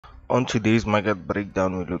On today's market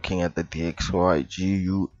breakdown, we're looking at the DXY,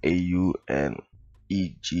 GU, AU, and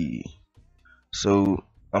EG. So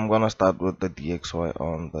I'm gonna start with the DXY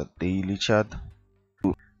on the daily chart.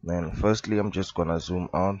 Then firstly, I'm just gonna zoom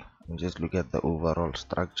out and just look at the overall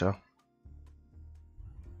structure.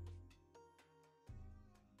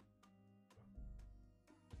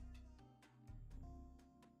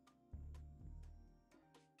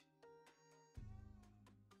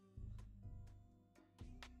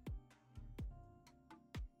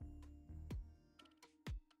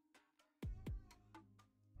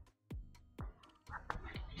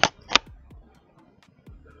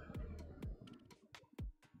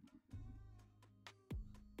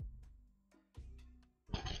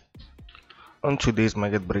 On today's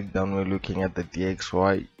market breakdown, we're looking at the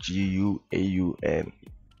DXY, GU, AU, and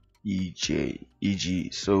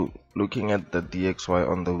EG. So looking at the DXY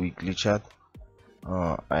on the weekly chart,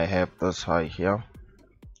 I have this high here,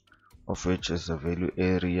 of which is a value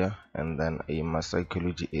area, and then a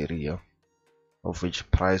psychology area, of which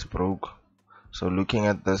price broke. So looking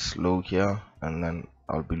at this low here, and then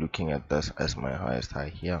I'll be looking at this as my highest high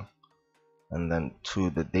here, and then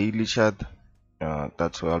to the daily chart,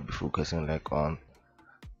 that's where I'll be focusing like on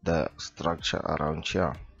the structure around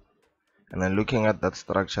here. And then looking at that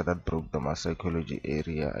structure that broke the psychology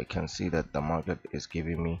area, I can see that the market is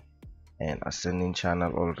giving me an ascending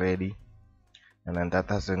channel already, and then that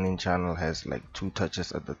ascending channel has like 2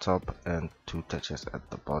 touches at the top and 2 touches at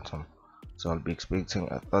the bottom. So I'll be expecting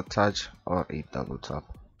a third touch or a double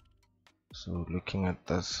top. So looking at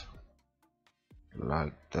this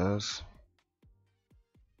like this,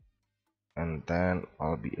 and then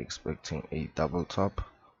I'll be expecting a double top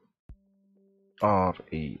or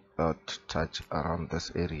a third touch around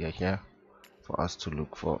this area here for us to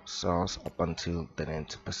look for sales up until the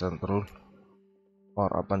 90% rule,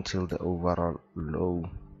 or up until the overall low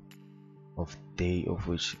of day, of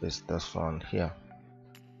which is this one here.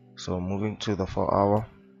 So moving to the 4-hour,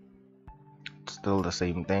 still the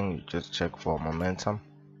same thing. You just check for momentum.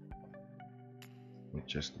 You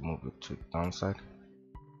just move it to downside.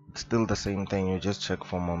 It's still the same thing. You just check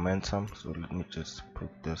for momentum. So let me just put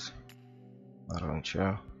this around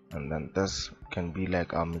here, and then this can be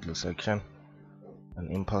like our middle section,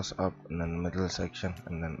 an impulse up, and then middle section,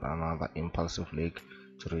 and then another impulsive leg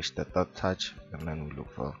to reach the third touch, and then we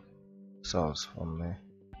look for sales from there.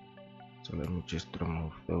 So let me just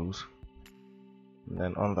remove those. And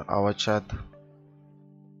then on the hour chart,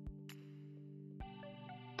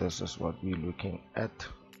 this is what we're looking at.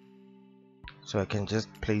 So I can just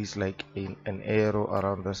place like an arrow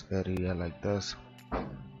around this area like this,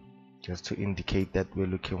 just to indicate that we're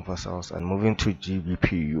looking for sales. And moving to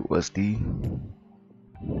GBP USD,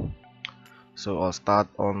 so I'll start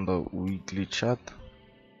on the weekly chart.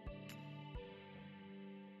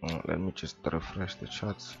 Let me just refresh the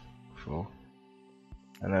charts before.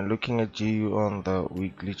 And then looking at GU on the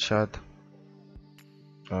weekly chart,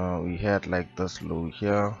 we had like this low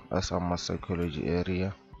here as our psychology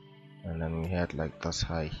area, and then we had like this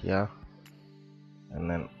high here, and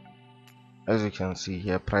then as you can see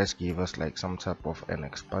here, price gave us like some type of an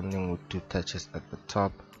expanding with 2 touches at the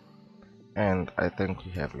top, and I think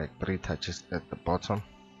we have like 3 touches at the bottom.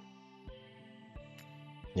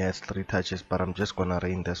 Yes, 3 touches, but I'm just gonna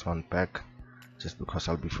rein this one back just because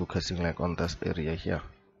I'll be focusing like on this area here.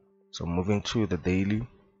 So moving to the daily,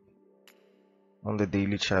 on the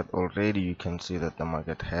daily chart already you can see that the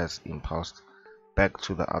market has impulsed back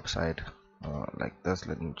to the upside, like this.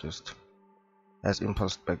 Let me just has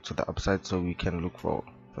impulsed back to the upside, so we can look for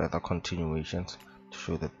further continuations to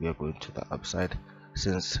show that we are going to the upside,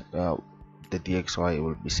 since the DXY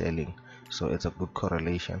will be selling, so it's a good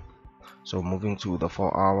correlation. So moving to the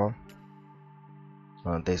 4-hour,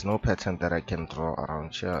 there's no pattern that I can draw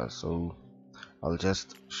around here, so I'll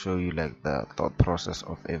just show you like the thought process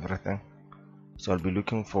of everything. So I'll be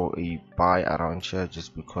looking for a buy around here,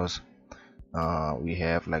 just because we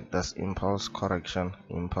have like this impulse, correction,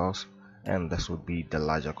 impulse, and this would be the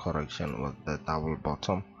larger correction with the double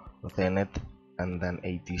bottom within it, and then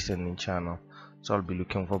a descending channel. So I'll be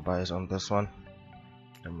looking for buys on this one.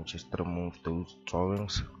 Let me just remove those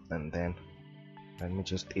drawings, and then let me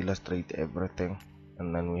just illustrate everything.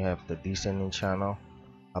 And then we have the descending channel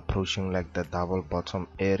approaching like the double bottom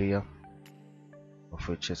area, of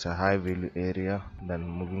which is a high value area. Then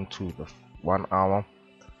moving to the 1-hour,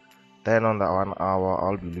 then on the 1-hour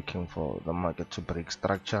I'll be looking for the market to break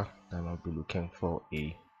structure. Then I'll be looking for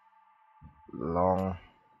a long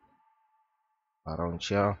around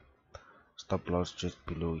here, stop loss just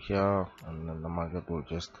below here, and then the market will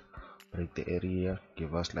just break the area,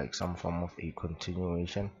 give us like some form of a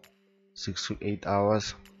continuation. 6 to 8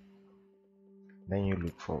 hours, Then you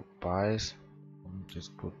look for buys.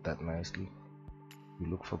 Just put that nicely. You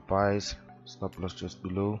look for buys, stop loss just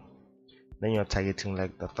below. Then you're targeting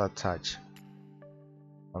like the third touch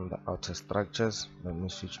on the outer structures. Let me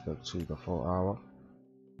switch back to the 4-hour.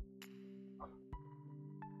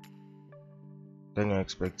 Then you're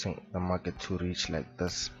expecting the market to reach like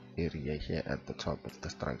this area here at the top of the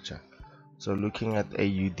structure. So looking at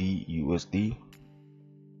AUD USD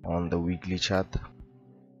on the weekly chart.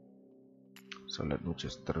 So let me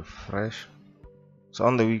just refresh. So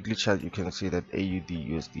on the weekly chart, you can see that AUD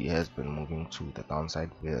USD has been moving to the downside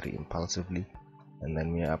very impulsively, and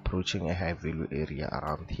then we are approaching a high value area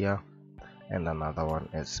around here, and another one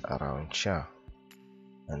is around here.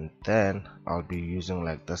 And then I'll be using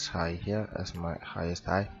like this high here as my highest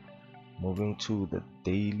high. Moving to the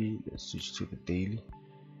daily, let's switch to the daily.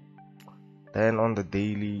 Then on the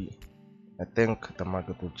daily, I think the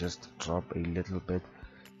market will just drop a little bit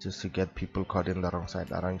just to get people caught in the wrong side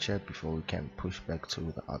around here before we can push back to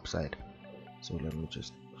the upside. So let me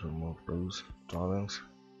just remove those drawings.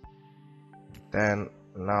 Then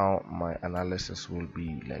now my analysis will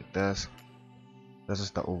be like this. This is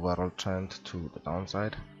the overall trend to the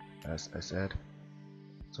downside, as I said.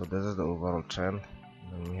 So this is the overall trend.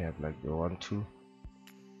 Then we have like your 1 2,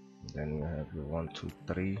 then you have your 1 2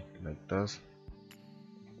 3 like this.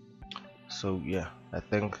 So yeah, I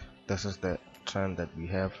think this is the trend that we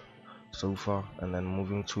have so far. And then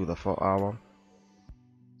moving to the 4-hour.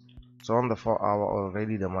 So on the 4-hour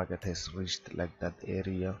already the market has reached like that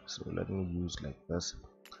area. So let me use like this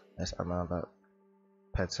as another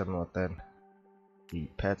pattern within the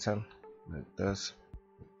pattern, like this.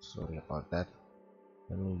 Sorry about that.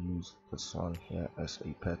 Let me use this one here as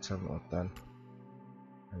a pattern within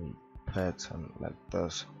a pattern like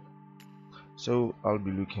this. So I'll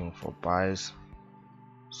be looking for buys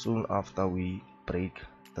soon after we break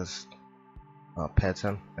this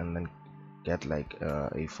pattern, and then get like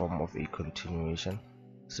a form of a continuation,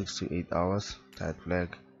 6 to 8 hours tight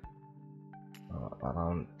flag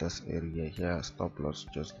around this area here, stop loss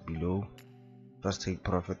just below, first take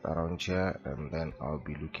profit around here, and then I'll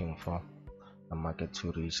be looking for the market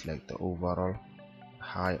to reach like the overall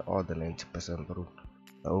high or the 90% rule,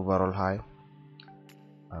 the overall high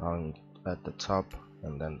around at the top,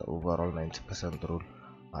 and then the overall 90% rule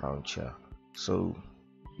around here. So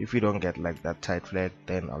if you don't get like that tight flag,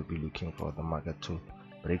 then I'll be looking for the market to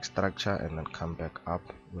break structure and then come back up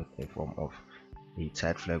with a form of a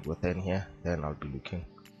tight flag within here. Then I'll be looking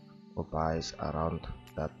for buys around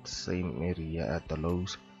that same area at the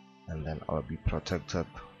lows, and then I'll be protected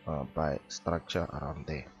by structure around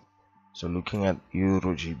there. So looking at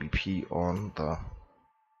Euro GBP on the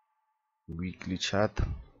weekly chart.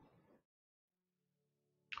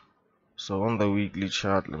 So on the weekly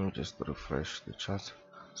chart, let me just refresh the chart.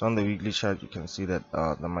 So on the weekly chart, you can see that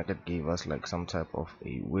the market gave us like some type of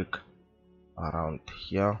a wick around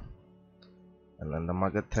here, and then the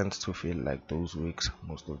market tends to feel like those wicks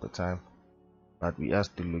most of the time, but we are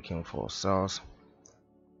still looking for sells.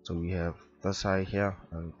 So we have this high here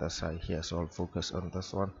and this high here, so I'll focus on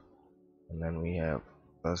this one, and then we have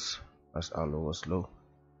this as our lowest low.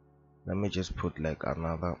 Let me just put like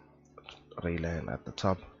another ray line at the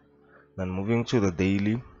top. Then moving to the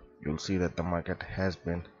daily, you'll see that the market has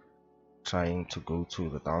been trying to go to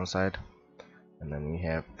the downside, and then we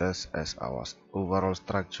have this as our overall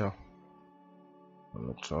structure. Let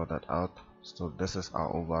me draw that out. So this is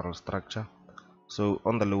our overall structure. So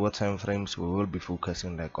on the lower time frames, we will be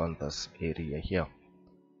focusing like on this area here.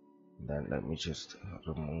 Then let me just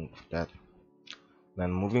remove that.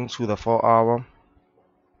 Then moving to the 4-hour,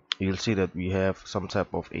 you'll see that we have some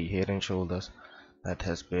type of a head and shoulders that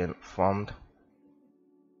has been formed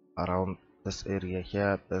around this area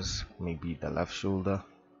here. This may be the left shoulder,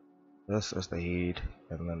 this is the head,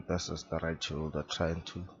 and then this is the right shoulder, trying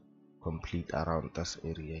to complete around this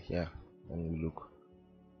area here. And we look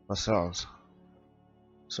for sells.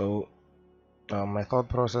 So my thought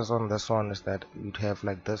process on this one is that you'd have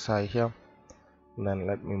like this high here, and then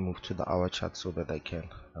let me move to the hour chart so that I can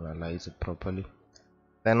analyze it properly.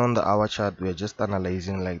 Then on the hour chart, we are just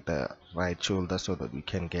analyzing like the right shoulder so that we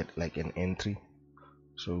can get like an entry.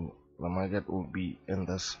 So the market will be in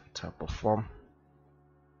this type of form.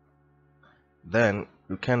 Then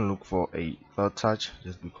you can look for a third touch,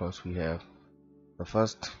 just because we have the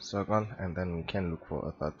first, second, and then we can look for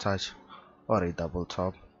a third touch or a double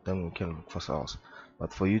top. Then we can look for sells.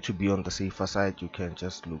 But for you to be on the safer side, you can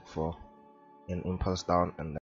just look for an impulse down and